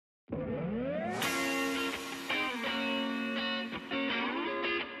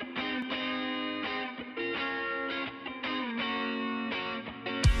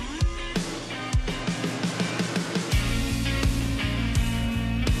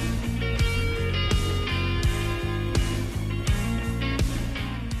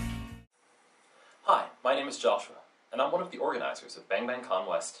is Joshua, and I'm one of the organizers of Bang Bang Con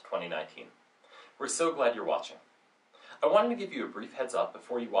West 2019. We're so glad you're watching. I wanted to give you a brief heads up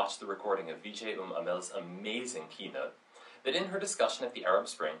before you watch the recording of VJ Amel's amazing keynote, that in her discussion at the Arab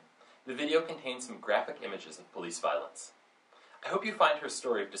Spring, the video contains some graphic images of police violence. I hope you find her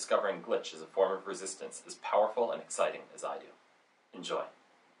story of discovering glitch as a form of resistance as powerful and exciting as I do. Enjoy.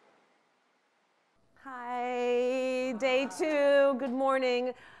 Hi, day two, good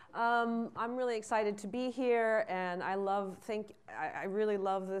morning. I'm really excited to be here, and I really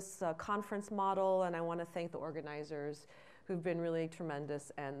love this conference model, and I want to thank the organizers who've been really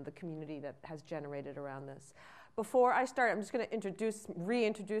tremendous and the community that has generated around this. Before I start, I'm just going to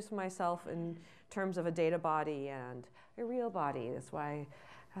reintroduce myself in terms of a data body and a real body. That's why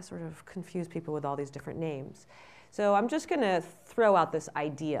I sort of confuse people with all these different names. So I'm just going to throw out this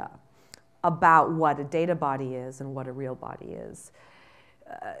idea about what a data body is and what a real body is.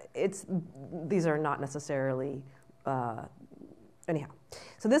 These are not necessarily, anyhow.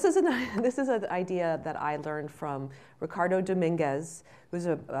 So this is an idea that I learned from Ricardo Dominguez, who's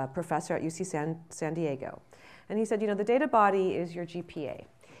a professor at UC San Diego. And he said, you know, the data body is your GPA.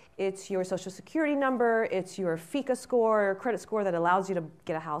 It's your social security number, it's your FICA score, credit score that allows you to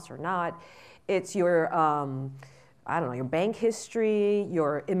get a house or not. It's your, I don't know, your bank history,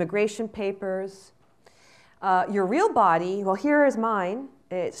 your immigration papers. Your real body, well, here is mine.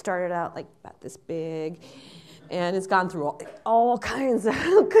 It started out like about this big, and it's gone through all kinds of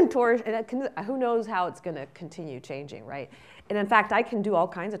contortion. And who knows how it's going to continue changing, right? And in fact, I can do all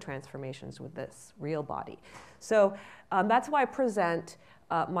kinds of transformations with this real body. So that's why I present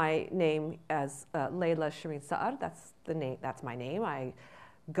my name as Leila Shireen Saad. That's the name. That's my name. I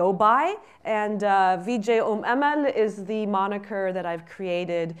go by, and VJ Amel is the moniker that I've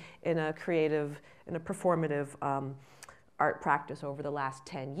created in a performative art practice over the last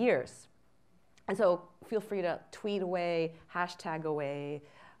 10 years. And so feel free to tweet away, hashtag away,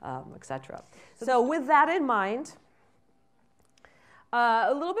 etc. So with that in mind,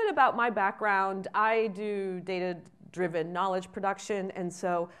 a little bit about my background. I do data-driven knowledge production, and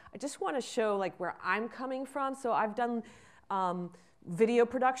so I just want to show like where I'm coming from. So I've done video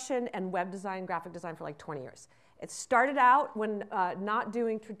production and web design, graphic design for like 20 years. It started out when not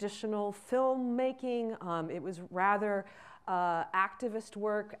doing traditional filmmaking. It was rather activist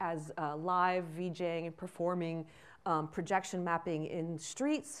work as live VJing and performing projection mapping in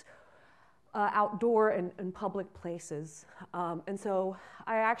streets, outdoor and public places. And so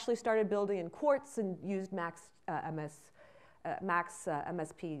I actually started building in Quartz and used Max MSP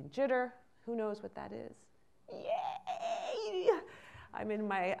Jitter. Who knows what that is? Yay!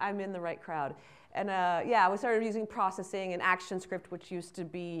 I'm in the right crowd. And yeah, we started using processing and ActionScript, which used to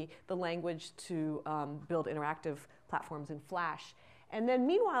be the language to build interactive platforms in Flash. And then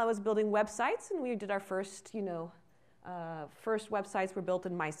meanwhile, I was building websites, and we did our first, first websites were built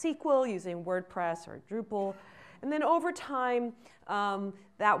in MySQL using WordPress or Drupal. And then over time, that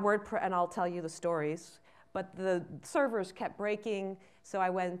WordPress, and I'll tell you the stories, but the servers kept breaking, so I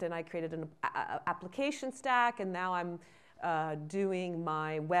went and I created an application stack, and now I'm doing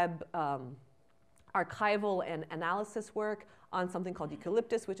my web archival and analysis work on something called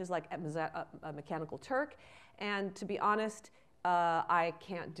Eucalyptus, which is like a Mechanical Turk. And to be honest, I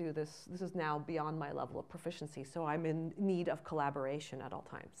can't do this. This is now beyond my level of proficiency, so I'm in need of collaboration at all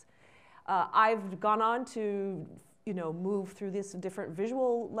times. I've gone on to move through this different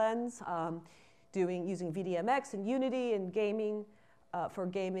visual lens, using VDMX and Unity and gaming for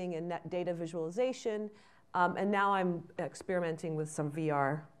gaming and net data visualization. And now I'm experimenting with some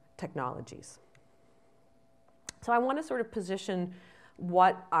VR technologies. So I want to sort of position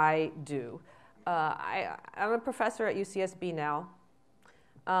what I do. I'm a professor at UCSB now,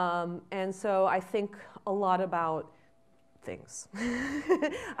 and so I think a lot about things.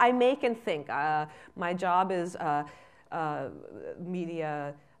 I make and think. My job is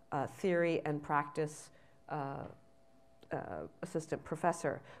media theory and practice assistant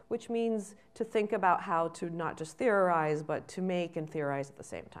professor, which means to think about how to not just theorize, but to make and theorize at the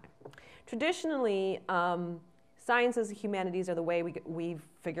same time. Traditionally, sciences and humanities are the way we've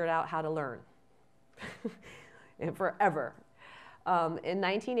figured out how to learn forever. In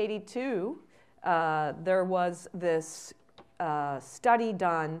 1982, there was this study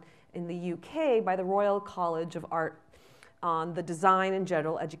done in the UK by the Royal College of Art on the design and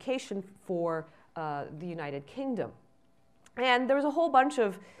general education for the United Kingdom. And there was a whole bunch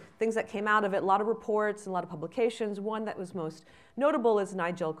of things that came out of it, a lot of reports, and a lot of publications. One that was most notable is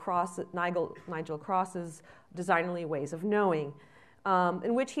Nigel Cross's Designerly Ways of Knowing,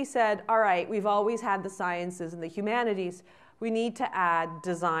 in which he said, all right, we've always had the sciences and the humanities. We need to add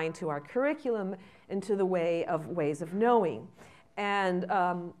design to our curriculum. into the ways of knowing. And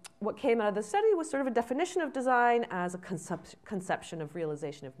what came out of the study was sort of a definition of design as a conception of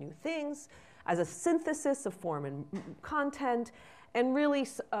realization of new things, as a synthesis of form and content, and really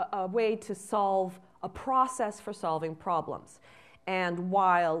a way to solve a process for solving problems. And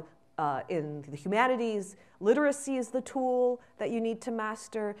while in the humanities, literacy is the tool that you need to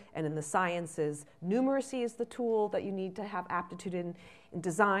master, and in the sciences, numeracy is the tool that you need to have aptitude in. In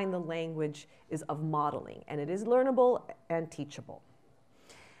design, the language is of modeling, and it is learnable and teachable.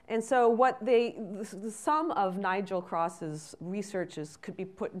 And so the sum of Nigel Cross's researches could be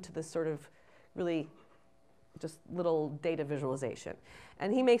put into this sort of really just little data visualization.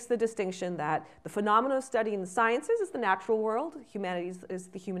 And he makes the distinction that the phenomenon of study in the sciences is the natural world, humanities is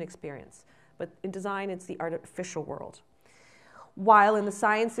the human experience. But in design, it's the artificial world. While in the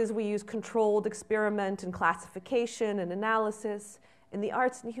sciences, we use controlled experiment and classification and analysis, in the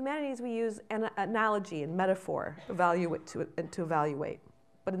arts and humanities, we use an analogy and metaphor to evaluate.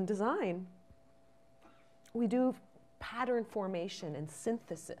 But in design, we do pattern formation and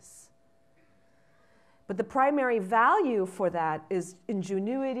synthesis. But the primary value for that is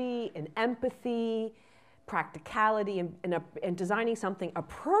ingenuity and empathy, practicality, and designing something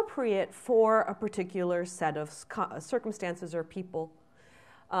appropriate for a particular set of circumstances or people.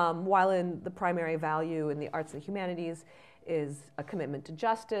 While in the primary value in the arts and humanities is a commitment to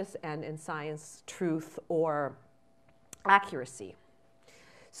justice, and in science, truth or accuracy.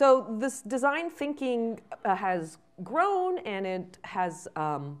 So this design thinking has grown, and it has,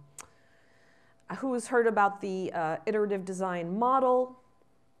 who's heard about the iterative design model?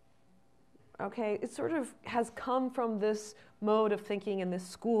 Okay, it sort of has come from this mode of thinking and this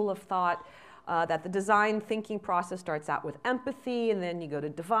school of thought that the design thinking process starts out with empathy, and then you go to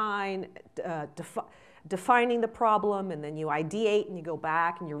defining the problem, and then you ideate, and you go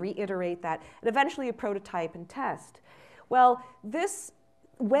back, and you reiterate that, and eventually you prototype and test. Well, this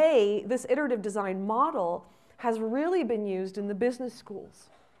iterative design model has really been used in the business schools,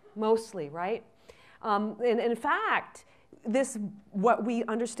 mostly, right? And in fact, what we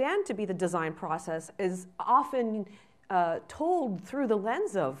understand to be the design process is often told through the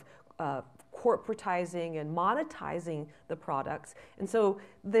lens of corporatizing and monetizing the products. And so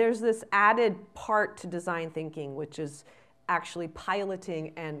there's this added part to design thinking, which is actually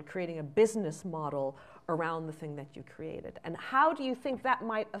piloting and creating a business model around the thing that you created. And how do you think that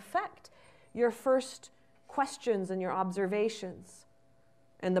might affect your first questions and your observations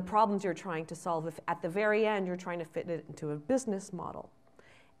and the problems you're trying to solve if at the very end you're trying to fit it into a business model?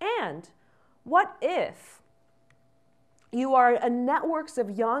 And what if you are networks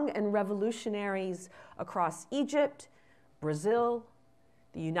of young and revolutionaries across Egypt, Brazil,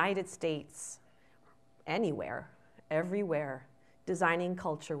 the United States, anywhere, everywhere, designing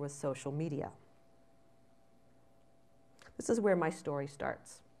culture with social media? This is where my story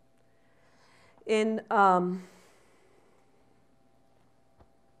starts. And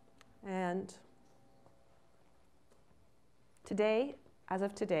today, as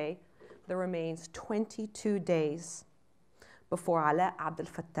of today, there remains 22 days before Alaa Abdel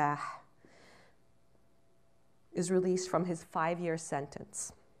Fattah is released from his 5-year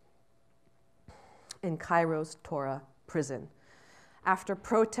sentence in Cairo's Tora prison after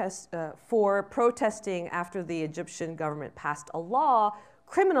protesting after the Egyptian government passed a law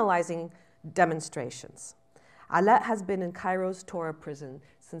criminalizing demonstrations. Alaa has been in Cairo's Tora prison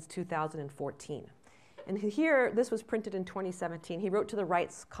since 2014. And here, this was printed in 2017. He wrote to the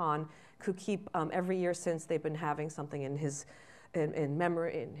RightsCon, who keep every year since they've been having something in his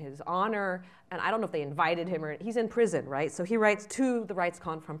honor. And I don't know if they invited him or he's in prison, right? So he writes to the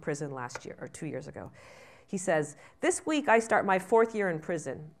RightsCon from prison last year or 2 years ago. He says, "This week I start my 4th year in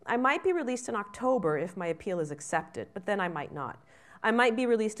prison. I might be released in October if my appeal is accepted, but then I might not. I might be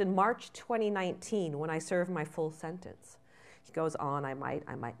released in March 2019 when I serve my full sentence." He goes on, I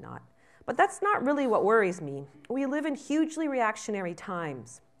might not. But that's not really what worries me. We live in hugely reactionary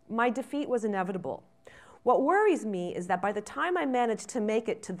times. My defeat was inevitable. What worries me is that by the time I manage to make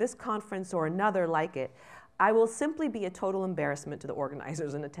it to this conference or another like it, I will simply be a total embarrassment to the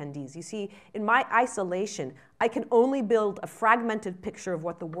organizers and attendees. You see, in my isolation, I can only build a fragmented picture of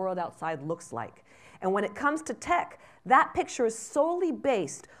what the world outside looks like. And when it comes to tech, that picture is solely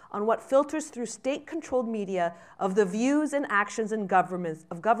based on what filters through state-controlled media of the views and actions and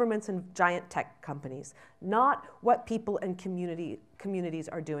governments and giant tech companies, not what people and communities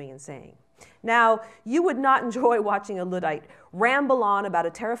are doing and saying. Now, you would not enjoy watching a Luddite ramble on about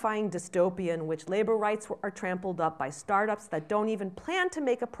a terrifying dystopia in which labor rights are trampled up by startups that don't even plan to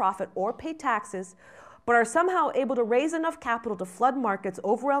make a profit or pay taxes, but are somehow able to raise enough capital to flood markets,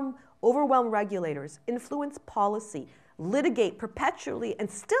 overwhelm regulators, influence policy, litigate perpetually, and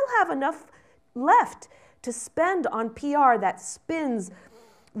still have enough left to spend on PR that spins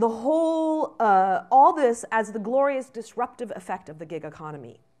the whole, all this as the glorious disruptive effect of the gig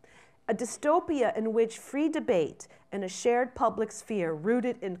economy. A dystopia in which free debate and a shared public sphere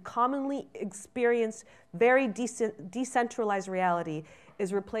rooted in commonly experienced, very decentralized reality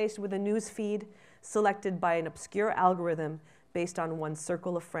is replaced with a news feed selected by an obscure algorithm based on one's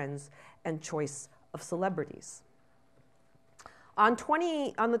circle of friends and choice of celebrities. On the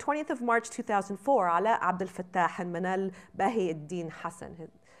 20th of March 2004, Ala Abdel Fattah and Manal Bahi Eddin Hassan,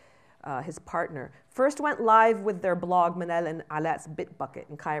 his partner, first went live with their blog Manal and Ala's Bitbucket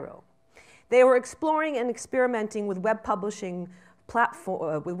in Cairo. They were exploring and experimenting with web publishing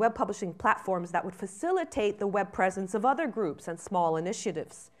platforms that would facilitate the web presence of other groups and small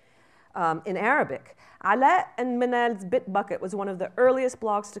initiatives in Arabic. Ala and Manal's Bitbucket was one of the earliest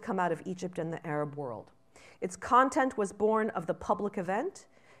blogs to come out of Egypt and the Arab world. Its content was born of the public event.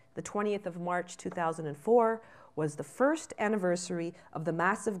 The 20th of March 2004 was the first anniversary of the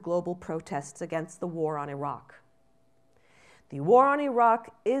massive global protests against the war on Iraq. The war on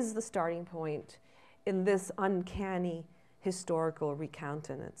Iraq is the starting point in this uncanny historical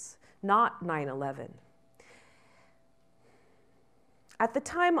recountenance, not 9/11. At the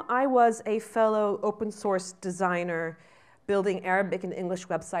time, I was a fellow open source designer building Arabic and English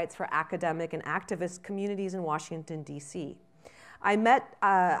websites for academic and activist communities in Washington, D.C. I met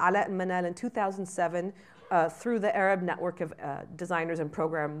Ala and Manal in 2007 through the Arab network of designers and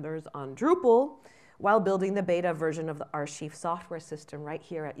programmers on Drupal while building the beta version of the Archive software system right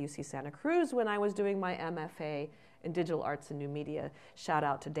here at UC Santa Cruz when I was doing my MFA in Digital Arts and New Media. Shout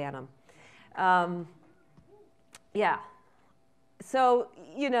out to Danum. Yeah. So,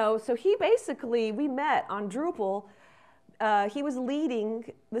 so he basically, we met on Drupal. He was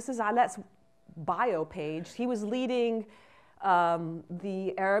leading, this is Ala's bio page, he was leading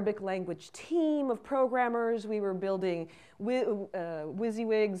the Arabic language team of programmers. We were building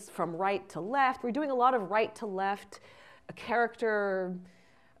WYSIWYGs from right to left. We're doing a lot of right to left, a character,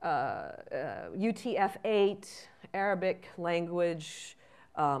 UTF-8, Arabic language,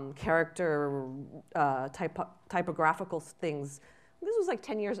 character, typographical things. This was like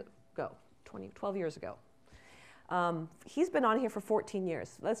 10 years ago, 12 years ago. He's been on here for 14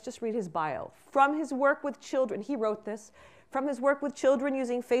 years. Let's just read his bio. From his work with children, he wrote this, from his work with children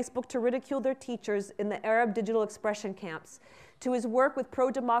using Facebook to ridicule their teachers in the Arab digital expression camps, to his work with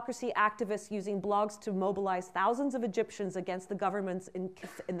pro-democracy activists using blogs to mobilize thousands of Egyptians against the governments in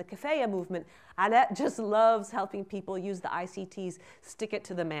the Kafaya movement, Ala just loves helping people use the ICTs, stick it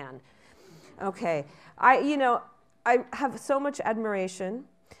to the man. Okay, I have so much admiration.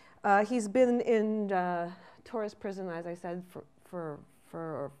 He's been in Torres prison, as I said, for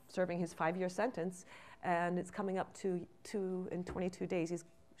serving his 5-year sentence, and it's coming up in 22 days. He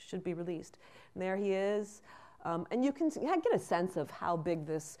should be released. And there he is, and you can get a sense of how big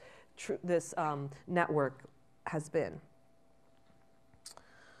this network has been.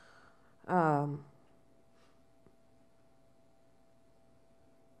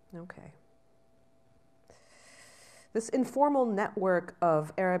 Okay. This informal network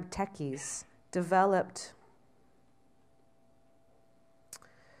of Arab techies developed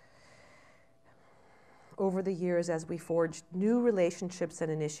over the years as we forged new relationships and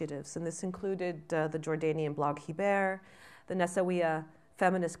initiatives. And this included the Jordanian blog Hiber, the Nasawiya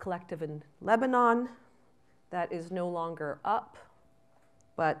feminist collective in Lebanon that is no longer up,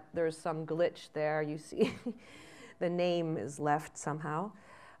 but there's some glitch there. You see the name is left somehow.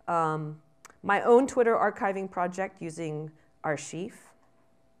 My own Twitter archiving project using Archive.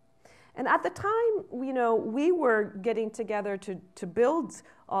 And at the time, we were getting together to build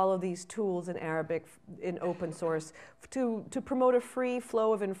all of these tools in Arabic, in open source, to promote a free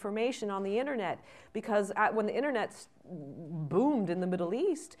flow of information on the internet. Because when the internet boomed in the Middle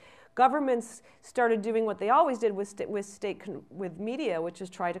East, governments started doing what they always did with media, which is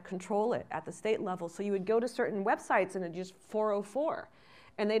try to control it at the state level. So you would go to certain websites and it just 404.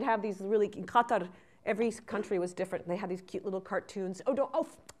 And they'd have these really, in Qatar, every country was different. They had these cute little cartoons.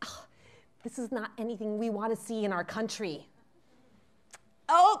 This is not anything we want to see in our country.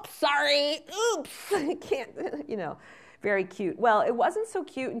 Oh, sorry, oops, I can't, very cute. Well, it wasn't so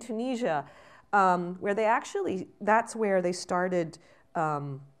cute in Tunisia, where that's where they started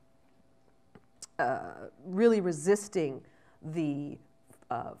really resisting the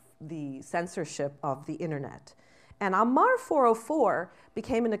censorship of the internet. And Ammar 404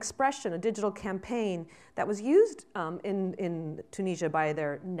 became an expression, a digital campaign that was used in Tunisia by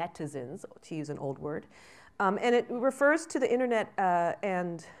their netizens, to use an old word. And it refers to the internet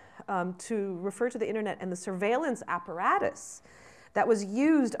and the surveillance apparatus that was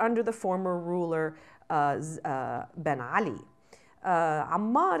used under the former ruler Ben Ali.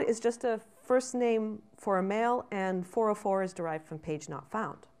 Ammar is just a first name for a male, and 404 is derived from page not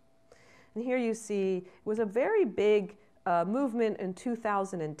found. And here you see it was a very big movement in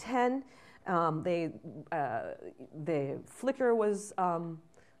 2010. The Flickr was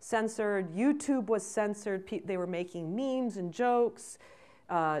censored, YouTube was censored, they were making memes and jokes.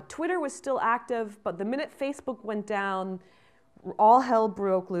 Twitter was still active, but the minute Facebook went down, all hell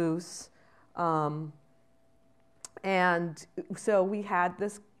broke loose. And so we had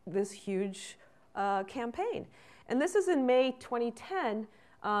this huge campaign. And this is in May 2010.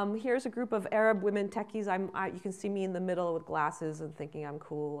 Here's a group of Arab women techies. You can see me in the middle with glasses and thinking I'm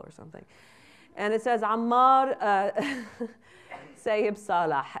cool or something. And it says, Ammar Sayyib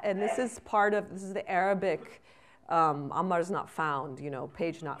Salah. And this is the Arabic, Ammar is not found,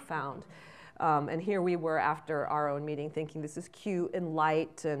 page not found. And here we were after our own meeting thinking this is cute and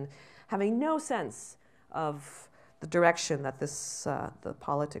light and having no sense of the direction that the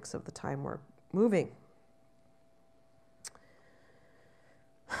politics of the time were moving.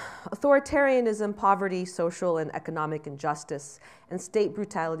 Authoritarianism, poverty, social and economic injustice, and state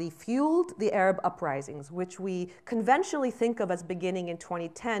brutality fueled the Arab uprisings, which we conventionally think of as beginning in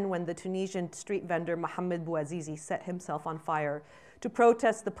 2010 when the Tunisian street vendor Mohamed Bouazizi set himself on fire to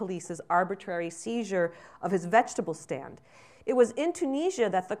protest the police's arbitrary seizure of his vegetable stand. It was in Tunisia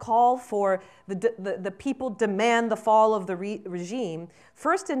that the call for the people demand the fall of the regime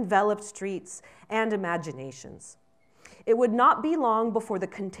first enveloped streets and imaginations. It would not be long before the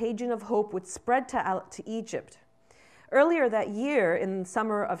contagion of hope would spread to Egypt. Earlier that year, in the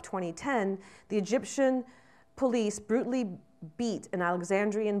summer of 2010, the Egyptian police brutally beat an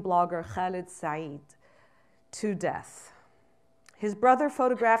Alexandrian blogger, Khaled Said, to death. His brother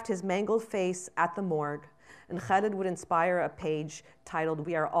photographed his mangled face at the morgue, and Khaled would inspire a page titled,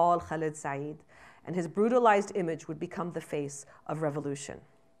 "We are all Khaled Said," and his brutalized image would become the face of revolution.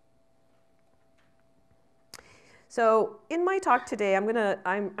 So in my talk today,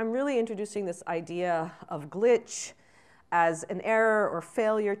 I'm really introducing this idea of glitch as an error or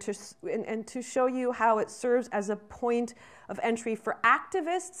failure and to show you how it serves as a point of entry for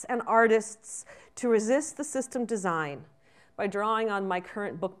activists and artists to resist the system design by drawing on my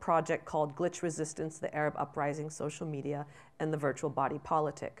current book project called Glitch Resistance, the Arab Uprising, Social Media, and the Virtual Body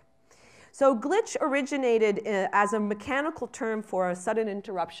Politic. So glitch originated as a mechanical term for a sudden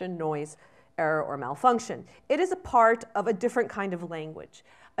interruption, noise, error, or malfunction. It is a part of a different kind of language,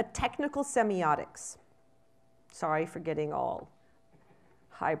 a technical semiotics. Sorry for getting all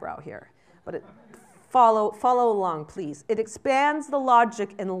highbrow here, but follow along, please. It expands the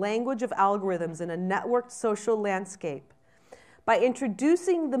logic and language of algorithms in a networked social landscape by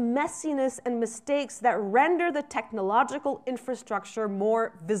introducing the messiness and mistakes that render the technological infrastructure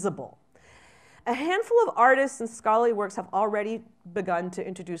more visible. A handful of artists and scholarly works have already begun to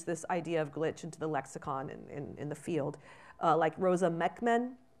introduce this idea of glitch into the lexicon in the field, like Rosa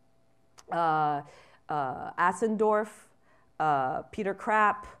Mekmen, Assendorf, Peter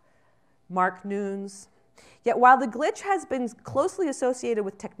Krapp, Mark Nunes. Yet while the glitch has been closely associated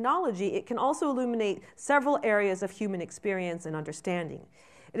with technology, it can also illuminate several areas of human experience and understanding.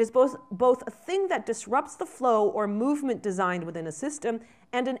 It is both a thing that disrupts the flow or movement designed within a system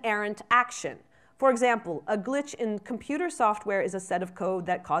and an errant action. For example, a glitch in computer software is a set of code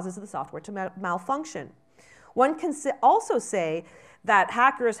that causes the software to malfunction. One can also say that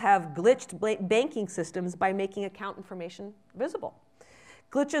hackers have glitched banking systems by making account information visible.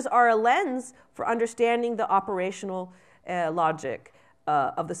 Glitches are a lens for understanding the operational logic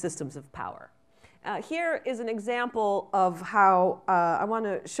of the systems of power. Here is an example of how I want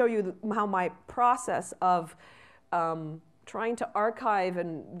to show you how my process of trying to archive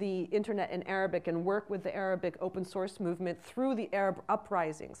the internet in Arabic and work with the Arabic open source movement through the Arab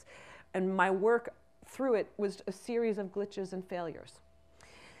uprisings. And my work through it was a series of glitches and failures.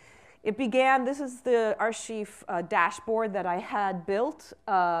 It began, this is the archive dashboard that I had built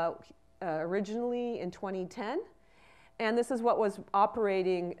originally in 2010. And this is what was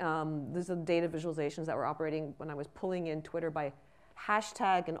operating, these are the data visualizations that were operating when I was pulling in Twitter by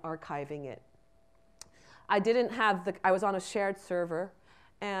hashtag and archiving it. I didn't have I was on a shared server,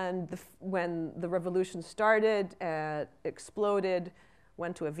 and when the revolution started, it exploded,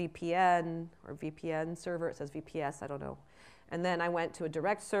 went to a VPN or VPN server, it says VPS, I don't know. And then I went to a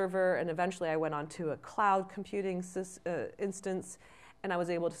direct server, and eventually I went onto a cloud computing instance, and I was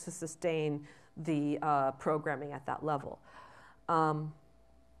able to sustain the programming at that level. And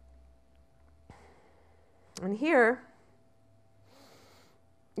here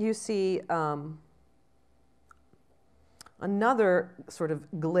you see another sort of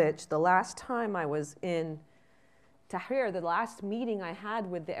glitch. The last time I was in Tahrir, the last meeting I had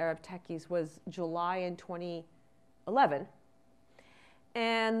with the Arab techies was July in 2011.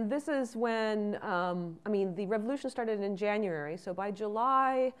 And this is when, the revolution started in January. So by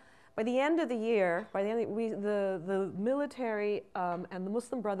July, by the end of the year, the military and the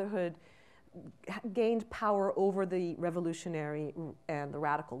Muslim Brotherhood gained power over the revolutionary and the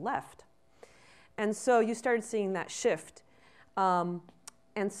radical left. And so you started seeing that shift. And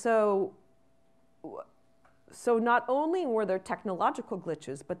so not only were there technological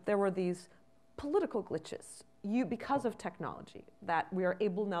glitches, but there were these political glitches because of technology that we are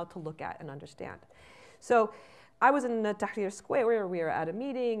able now to look at and understand. So I was in Tahrir Square where we were at a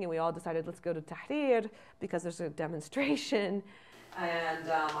meeting, and we all decided, let's go to Tahrir because there's a demonstration. And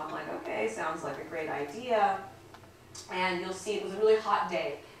I'm like, okay, sounds like a great idea. And you'll see it was a really hot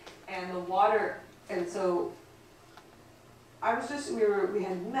day. And the water, and so I was just, we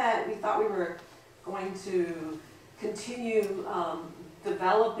had met, we thought we were going to continue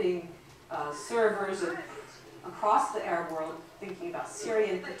developing servers across the Arab world, thinking about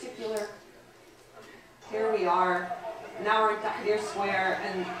Syria in particular. Here we are, now we're in Tahrir Square,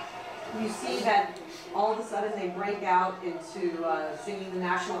 and you see that all of a sudden they break out into singing the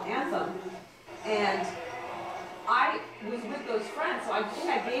national anthem. And I was with those friends, so I think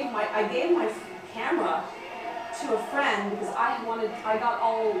I gave my camera to a friend because I got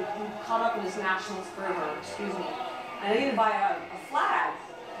all caught up in this nationalist fervor, excuse me, and I needed to buy a flag.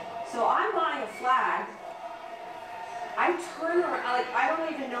 So I'm buying a flag. I turn around, I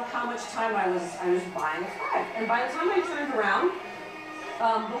don't even know how much time I was buying a flag. And by the time I turned around,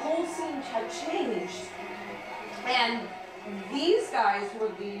 the whole scene had changed. And these guys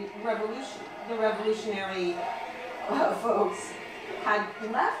were the revolutionary folks had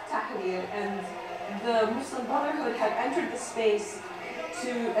left Tahrir, and the Muslim Brotherhood had entered the space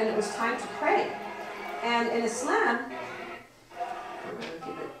and it was time to pray. And in Islam,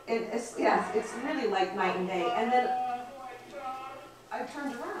 it's really like night and day. And then I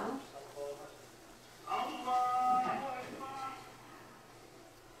turned around. Okay.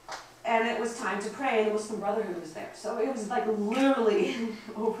 And it was time to pray, and the Muslim Brotherhood was there. So it was like literally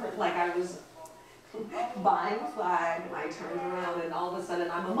over, like I was buying a flag, and I turned around, and all of a sudden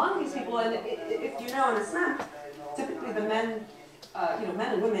I'm among these people. And if you know, in Islam, typically the men,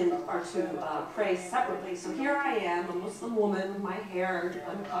 men and women are to pray separately. So here I am, a Muslim woman with my hair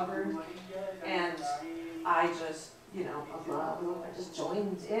uncovered, and I just, I just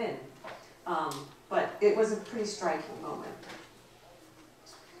joined in. But it was a pretty striking moment.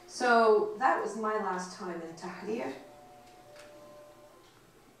 So that was my last time in Tahrir.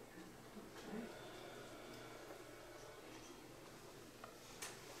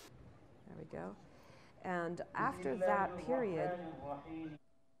 There we go. And after that period, let's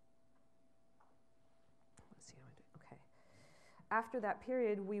see how I do. Okay. After that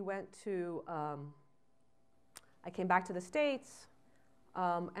period, we went to, I came back to the States,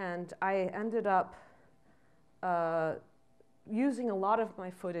 and I ended up using a lot of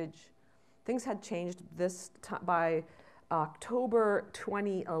my footage. Things had changed by October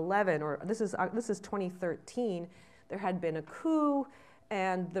 2011, or this is 2013. There had been a coup,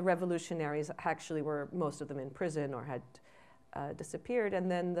 and the revolutionaries actually were, most of them, in prison or had disappeared. And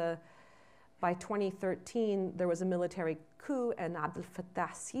then by 2013, there was a military coup, and Abdel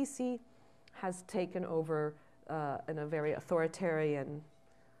Fattah Sisi has taken over in a very authoritarian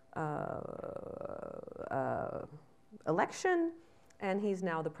election, and he's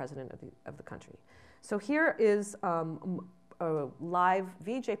now the president of the country. So here is live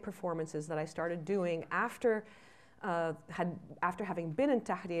VJ performances that I started doing after having been in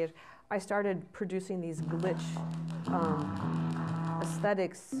Tahrir. I started producing these glitch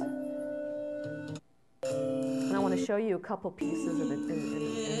aesthetics, and I want to show you a couple pieces of it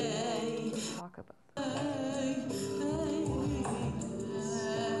and talk about them.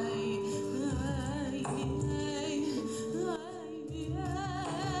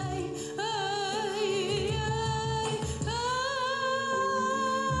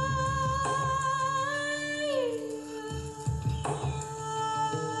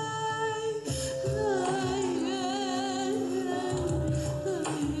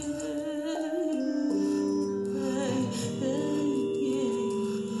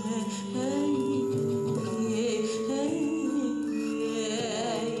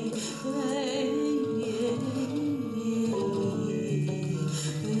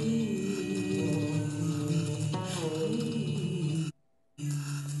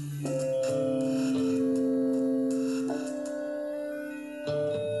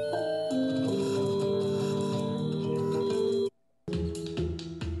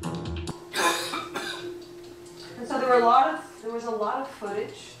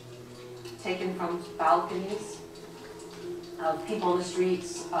 footage taken from balconies of people in the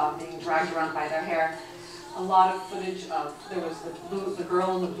streets being dragged around by their hair. A lot of footage of, there was the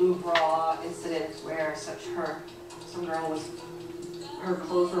girl in the blue bra incident where some girl her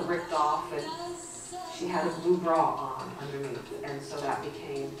clothes were ripped off and she had a blue bra on underneath, and so that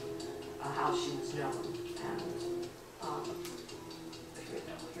became how she was known. And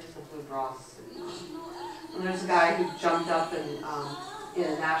here's the blue bra. And there's a guy who jumped up and in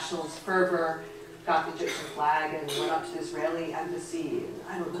a nationalist fervor, got the Egyptian flag and went up to the Israeli embassy and,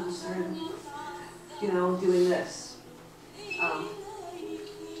 I don't know, started, doing this.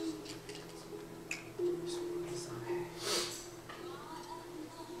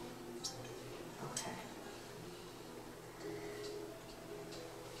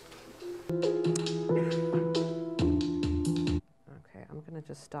 Okay, I'm going to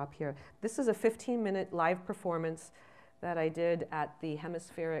just stop here. This is a 15-minute live performance that I did at the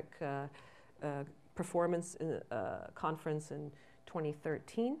Hemispheric Performance Conference in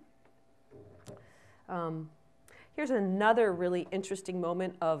 2013. Here's another really interesting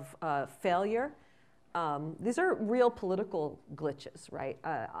moment of failure. These are real political glitches, right?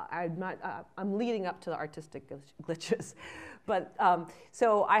 I'm leading up to the artistic glitches. But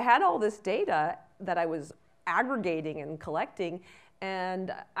so I had all this data that I was aggregating and collecting,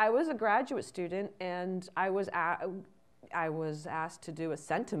 and I was a graduate student, and I was asked to do a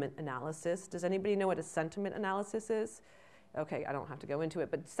sentiment analysis. Does anybody know what a sentiment analysis is? Okay, I don't have to go into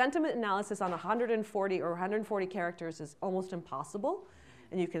it, but sentiment analysis on 140 characters is almost impossible,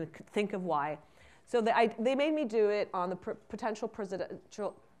 and you can think of why. So they made me do it on the potential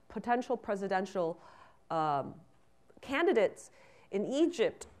presidential candidates in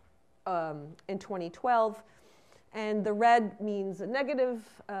Egypt in 2012. And the red means a negative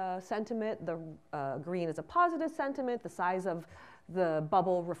sentiment, the green is a positive sentiment. The size of the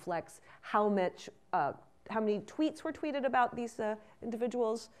bubble reflects how many tweets were tweeted about these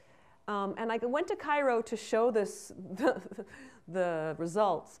individuals. And I went to Cairo to show the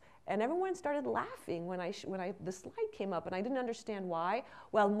results, and everyone started laughing when the slide came up, and I didn't understand why.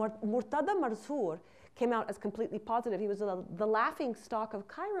 Well, Murtada Mansour came out as completely positive. He was the laughing stock of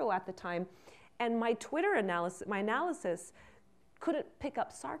Cairo at the time. And my Twitter analysis couldn't pick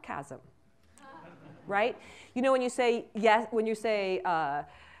up sarcasm, right? When you say yes,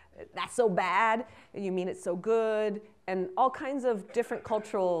 that's so bad, and you mean it's so good, and all kinds of different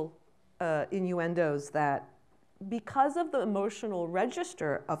cultural innuendos that, because of the emotional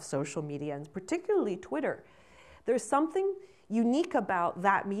register of social media, and particularly Twitter, there's something unique about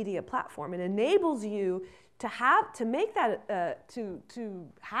that media platform. It enables you to make that, to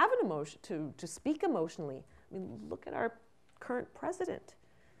have an emotion, to speak emotionally. I mean, look at our current president,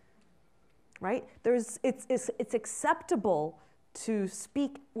 right? It's acceptable to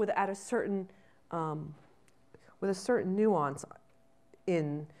speak with a certain nuance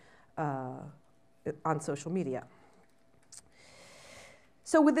on social media.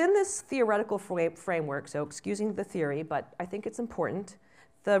 So within this theoretical framework, so excusing the theory, but I think it's important,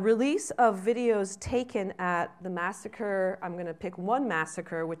 the release of videos taken at the massacre, I'm going to pick one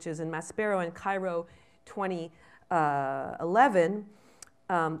massacre, which is in Maspero in Cairo 2011,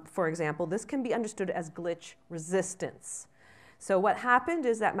 for example, this can be understood as glitch resistance. So what happened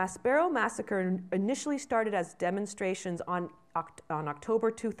is that Maspero massacre initially started as demonstrations on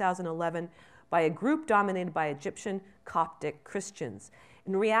October 2011 by a group dominated by Egyptian Coptic Christians.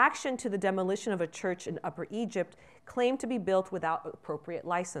 In reaction to the demolition of a church in Upper Egypt claimed to be built without appropriate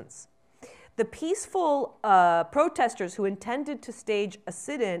license. The peaceful protesters who intended to stage a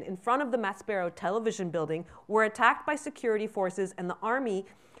sit-in in front of the Maspero television building were attacked by security forces and the army,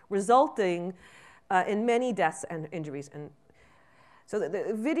 resulting in many deaths and injuries. And so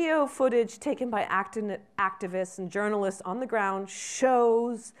the video footage taken by activists and journalists on the ground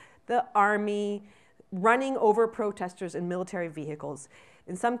shows the army running over protesters in military vehicles,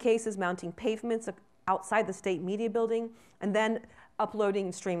 in some cases mounting pavements outside the state media building, and then uploading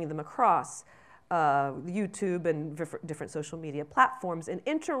and streaming them across YouTube and different social media platforms, and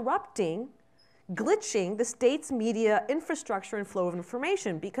interrupting, glitching the state's media infrastructure and flow of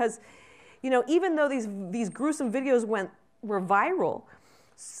information. Because, even though these gruesome videos were viral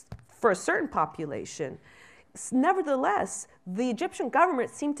for a certain population, nevertheless, the Egyptian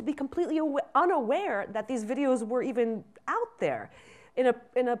government seemed to be completely unaware that these videos were even out there. In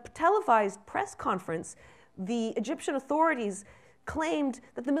a televised press conference, the Egyptian authorities claimed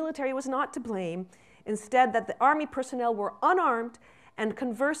that the military was not to blame, instead that the army personnel were unarmed and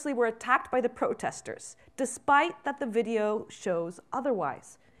conversely were attacked by the protesters, despite that the video shows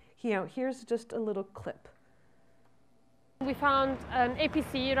otherwise. Here's just a little clip. We found an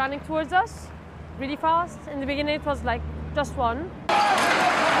APC running towards us really fast. In the beginning it was like just one.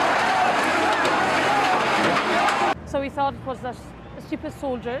 So we thought it was just a stupid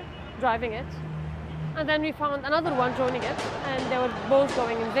soldier driving it. And then we found another one joining it, and they were both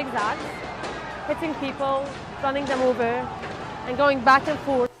going in zigzags, hitting people, running them over, and going back and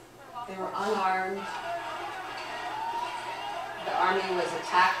forth. They were unarmed. The army was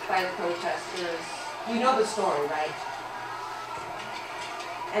attacked by the protesters. You know the story, right?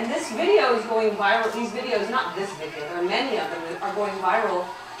 And this video is going viral. These videos, not this video, there are many of them that are going viral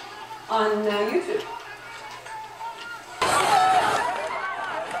on YouTube.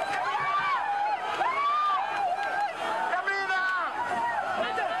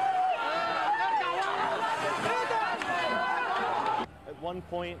 At one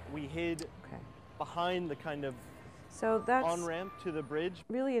point, we hid behind the kind of So that's on-ramp to the bridge.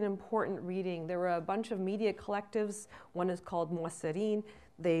 really an important reading. There were a bunch of media collectives. One is called Muassirin.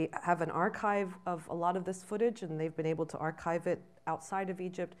 They have an archive of a lot of this footage, and they've been able to archive it outside of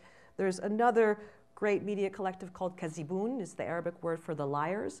Egypt. There's another great media collective called Kazibun, is the Arabic word for the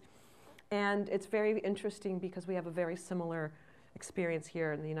liars. And it's very interesting because we have a very similar experience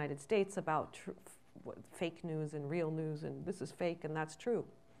here in the United States about fake news and real news, and this is fake and that's true.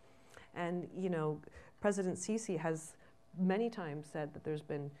 And, you know, President Sisi has many times said that there's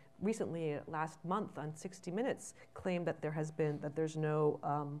been, recently last month on 60 Minutes, claimed that there's no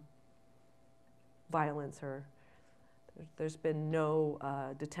violence, or there's been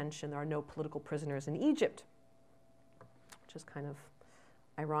no detention, there are no political prisoners in Egypt, which is kind of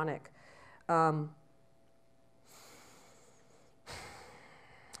ironic.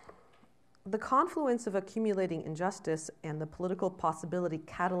 The confluence of accumulating injustice and the political possibility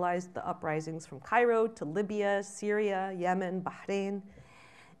catalyzed the uprisings from Cairo to Libya, Syria, Yemen, Bahrain,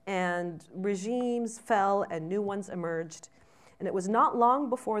 and regimes fell and new ones emerged. And it was not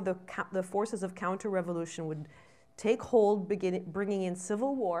long before the forces of counter-revolution would take hold, bringing in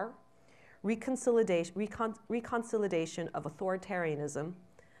civil war, reconciliation of authoritarianism,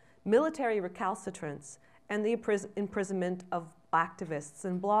 military recalcitrance, and the imprisonment of activists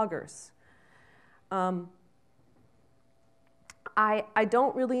and bloggers. I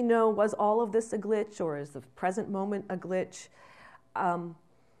don't really know, was all of this a glitch, or is the present moment a glitch?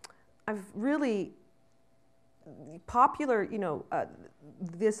 I've really popular,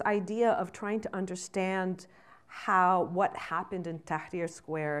 this idea of trying to understand what happened in Tahrir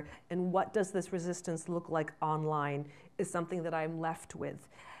Square and what does this resistance look like online is something that I'm left with.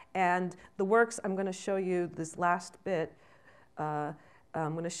 And the works, I'm going to show you this last bit. I'm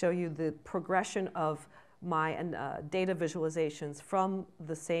going to show you the progression of my data visualizations from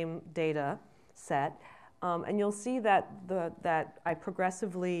the same data set. And you'll see that I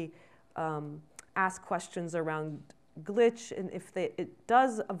progressively ask questions around glitch, and if it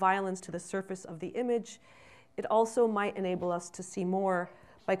does a violence to the surface of the image, it also might enable us to see more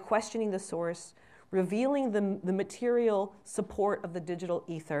by questioning the source, revealing the material support of the digital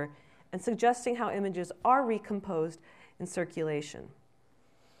ether, and suggesting how images are recomposed in circulation.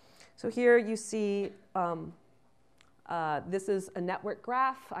 So here you see, this is a network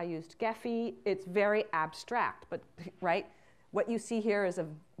graph. I used Gephi. It's very abstract, but right? What you see here is a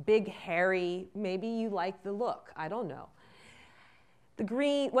big, hairy, maybe you like the look, I don't know. The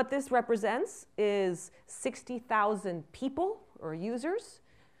green, what this represents is 60,000 people or users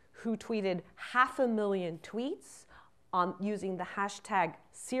who tweeted 500,000 tweets using the hashtag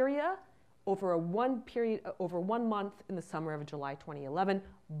Syria over one month in the summer of July 2011,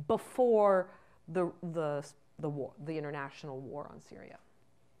 before the war, the international war on Syria.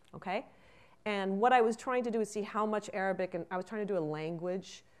 Okay? And what I was trying to do is see how much Arabic, and I was trying to do a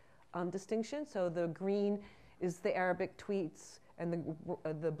language distinction. So the green is the Arabic tweets, and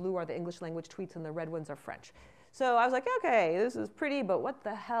the blue are the English language tweets, and the red ones are French. So I was like, okay, this is pretty, but what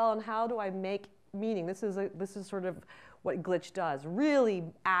the hell, and how do I make meaning? This is sort of what glitch does, really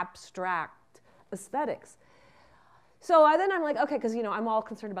abstract aesthetics. So then I'm like, okay, because I'm all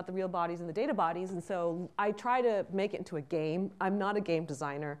concerned about the real bodies and the data bodies, and so I try to make it into a game. I'm not a game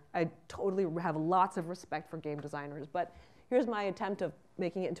designer. I totally have lots of respect for game designers, but here's my attempt of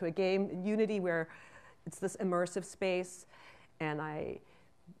making it into a game in Unity, where it's this immersive space, and I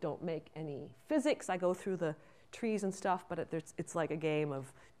don't make any physics. I go through the trees and stuff, but it's like a game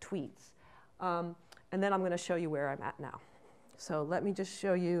of tweets. And then I'm going to show you where I'm at now. So let me just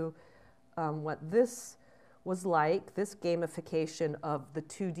show you what this was like, this gamification of the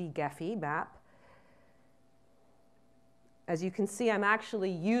 2D Gephi map. As you can see, I'm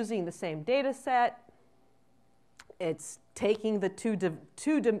actually using the same data set. It's taking the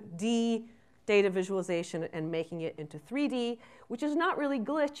 2D data visualization and making it into 3D, which is not really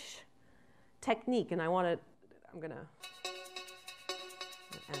glitch technique. And I'm going to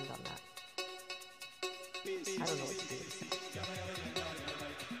end on that. I don't know what to do with this.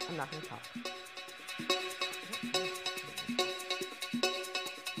 I'm not going to talk.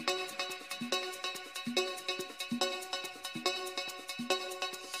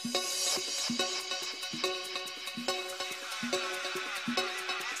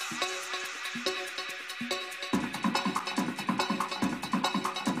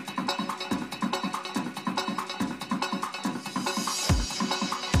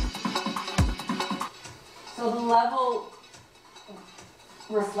 So the level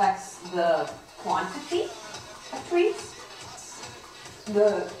reflects the quantity of tweets,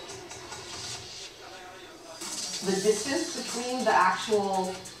 the distance between the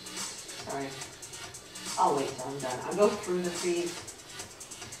actual, sorry, I'll wait till I'm done. I'll go through the feed.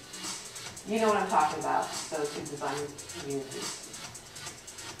 You know what I'm talking about, those who design communities.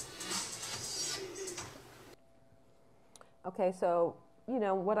 Okay, so, you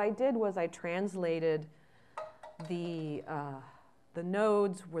know, what I did was I translated the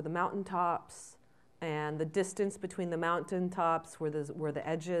nodes were the mountaintops, and the distance between the mountaintops were the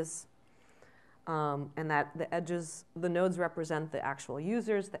edges, and that the edges, the nodes represent the actual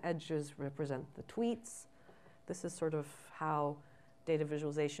users, the edges represent the tweets. This is sort of how data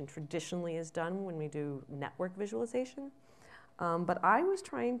visualization traditionally is done when we do network visualization. But I was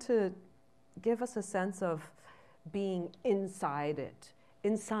trying to give us a sense of being inside it,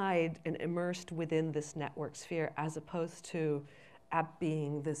 inside and immersed within this network sphere, as opposed to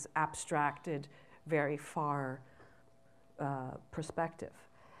being this abstracted, very far perspective.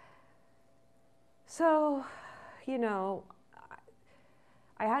 So, you know,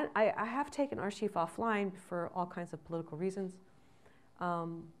 I have taken Archive offline for all kinds of political reasons. I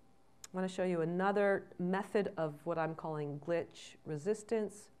want to show you another method of what I'm calling glitch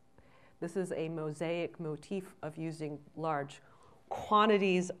resistance. This is a mosaic motif of using large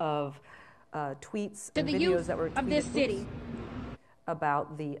quantities of tweets and videos that were tweeted of this city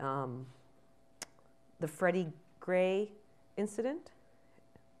about the Freddie Gray incident.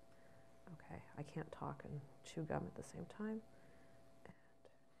 Okay, I can't talk and chew gum at the same time.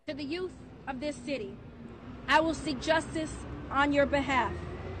 To the youth of this city, I will seek justice on your behalf.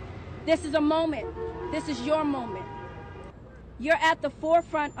 This is a moment. This is your moment. You're at the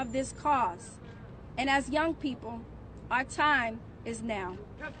forefront of this cause. And as young people, our time is now.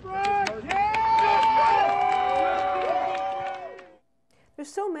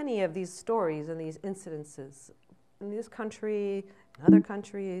 There's so many of these stories and these incidences in this country, in other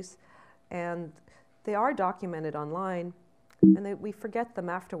countries, and they are documented online, and we forget them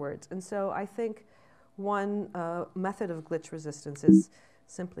afterwards. And so I think one method of glitch resistance is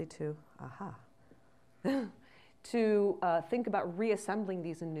simply to, to think about reassembling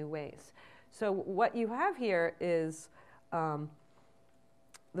these in new ways. So what you have here is the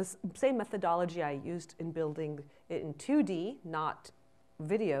same methodology I used in building it in 2D, not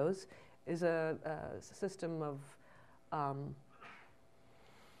videos, is a system of,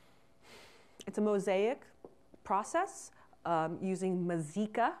 it's a mosaic process using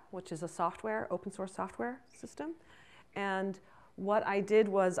Mazika, which is a software, open source software system. And what I did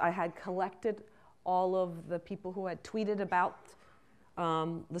was I had collected all of the people who had tweeted about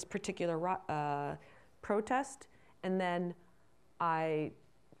this particular protest, and then I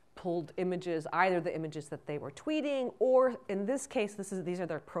pulled images, either the images that they were tweeting, or in this case, these are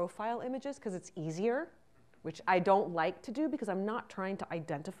their profile images because it's easier, which I don't like to do because I'm not trying to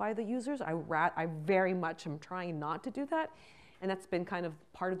identify the users. I very much am trying not to do that, and that's been kind of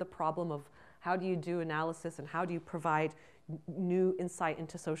part of the problem of how do you do analysis and how do you provide new insight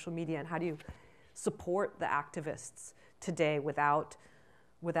into social media and how do you support the activists today without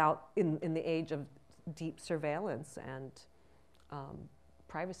in the age of deep surveillance and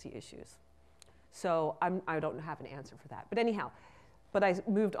privacy issues. So I don't have an answer for that. But anyhow, but I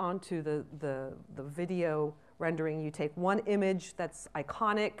moved on to the video rendering. You take one image that's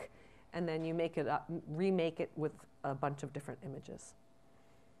iconic, and then you make it up, remake it with a bunch of different images.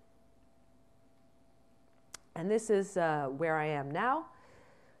 And this is where I am now.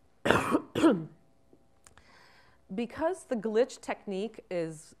 Because the glitch technique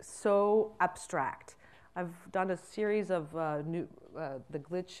is so abstract, I've done a series of the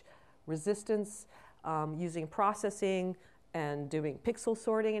glitch resistance using processing and doing pixel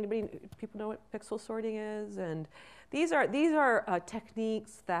sorting. People know what pixel sorting is? And these are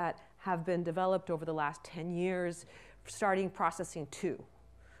techniques that have been developed over the last 10 years, starting processing 2.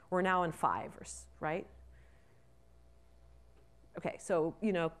 We're now in 5, right? Okay, so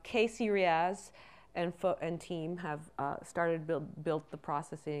Casey Riaz and team have started built the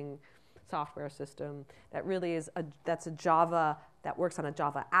processing software system that really is that's a Java that works on a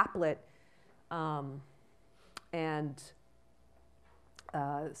Java applet,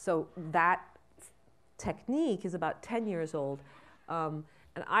 so that technique is about 10 years old, and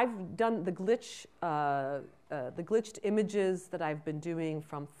I've done the glitched images that I've been doing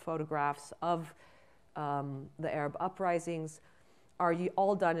from photographs of the Arab uprisings are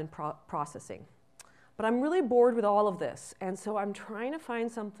all done in processing. But I'm really bored with all of this, and so I'm trying to find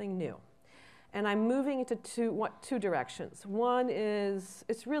something new. And I'm moving into two directions. One is,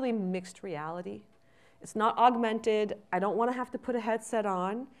 it's really mixed reality. It's not augmented. I don't want to have to put a headset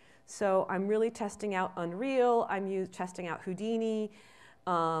on. So I'm really testing out Unreal. I'm testing out Houdini,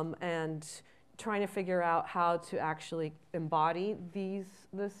 and trying to figure out how to actually embody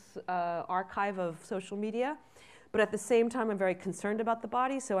this archive of social media. But at the same time, I'm very concerned about the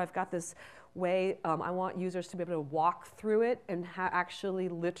body. So I've got this way, I want users to be able to walk through it and actually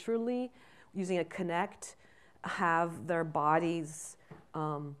literally, using a Kinect, have their bodies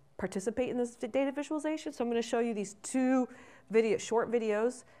participate in this data visualization. So I'm going to show you these two short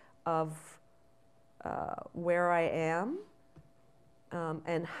videos of where I am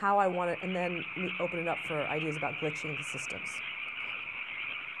and how I want it, and then open it up for ideas about glitching the systems.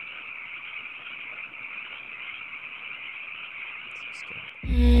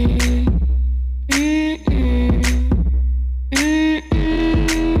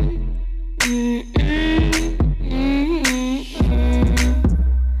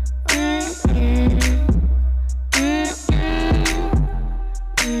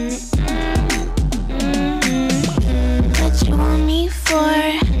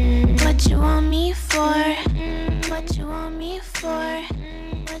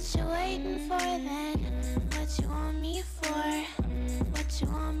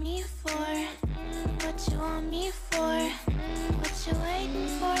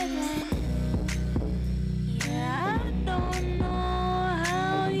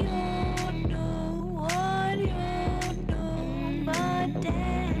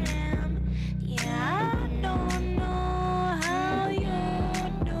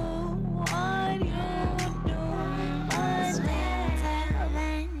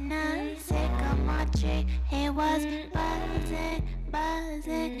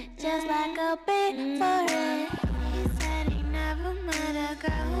 Just like a big bird. He said he never met a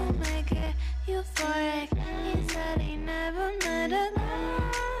girl who make it euphoric. He said he never met a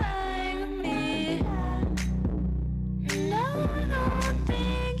girl like me. And I don't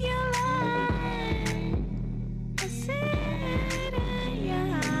think you're lying. I see it in your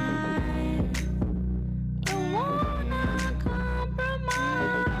eyes. You wanna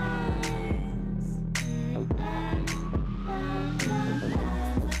compromise.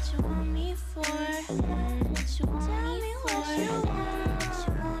 What you want me for? What you want me for? What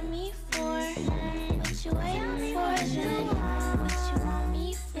you want me for? What you waiting for then? What you want me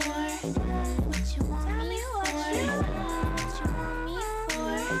for? What you want me for? What you want me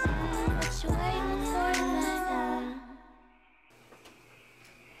for? What you waiting for then?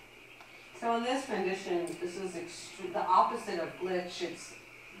 So in this rendition, this is the opposite of glitch. It's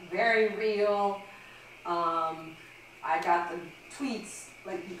very real. I got the tweets,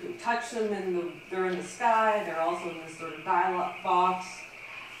 like you can touch them they're in the sky. They're also in this sort of dialogue box.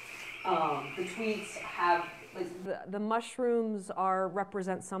 The tweets have, like the mushrooms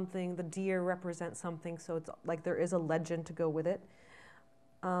represent something, the deer represent something, so it's like there is a legend to go with it.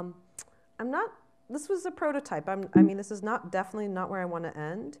 This was a prototype. I mean, this is definitely not where I want to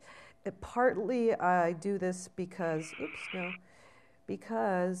end. Partly I do this because,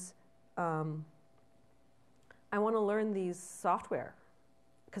 I want to learn these software,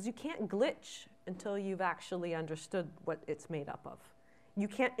 because you can't glitch until you've actually understood what it's made up of. You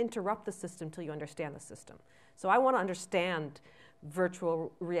can't interrupt the system until you understand the system. So I want to understand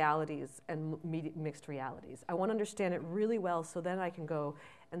virtual realities and mixed realities. I want to understand it really well, so then I can go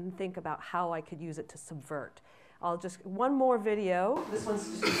and think about how I could use it to subvert. One more video. This one's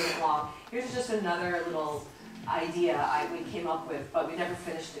just a minute long. Here's just another little idea we came up with, but we never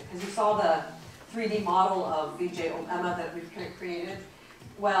finished it, because you saw the 3D model of VJ Emma that we've created.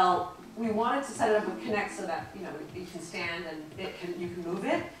 Well, we wanted to set it up with Kinect so that you can stand and you can move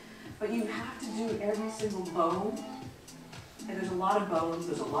it, but you have to do every single bone, and there's a lot of bones,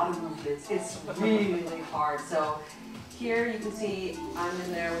 there's a lot of movements. It's really hard. So here you can see I'm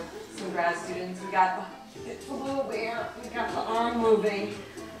in there with some grad students. We got the little bear, we got the arm moving.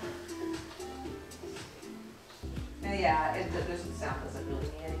 And yeah, the sound doesn't really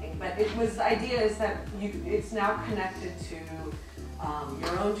mean anything, but it was, the idea is that it's now connected to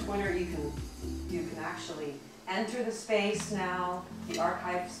your own Twitter. You can actually enter the space now, the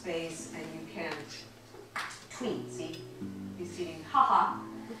archive space, and you can tweet. See, he's tweeting, haha,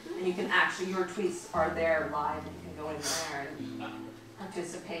 and you can actually, your tweets are there live, and you can go in there and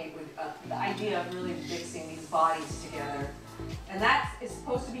participate with the idea of really mixing these bodies together. And that is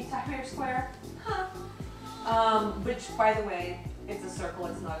supposed to be Tahrir Square, which, by the way, it's a circle,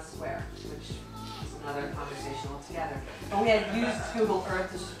 it's not a square, which is another conversation altogether. But we had used Google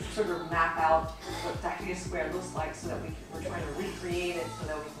Earth to sort of map out what Tahrir Square looks like so that we're trying to recreate it so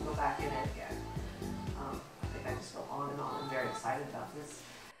that we can go back in it again. I think I just go on and on. I'm very excited about this.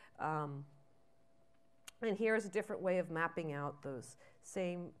 And here's a different way of mapping out those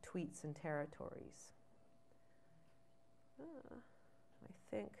same tweets and territories. I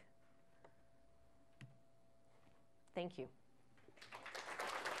think. Thank you.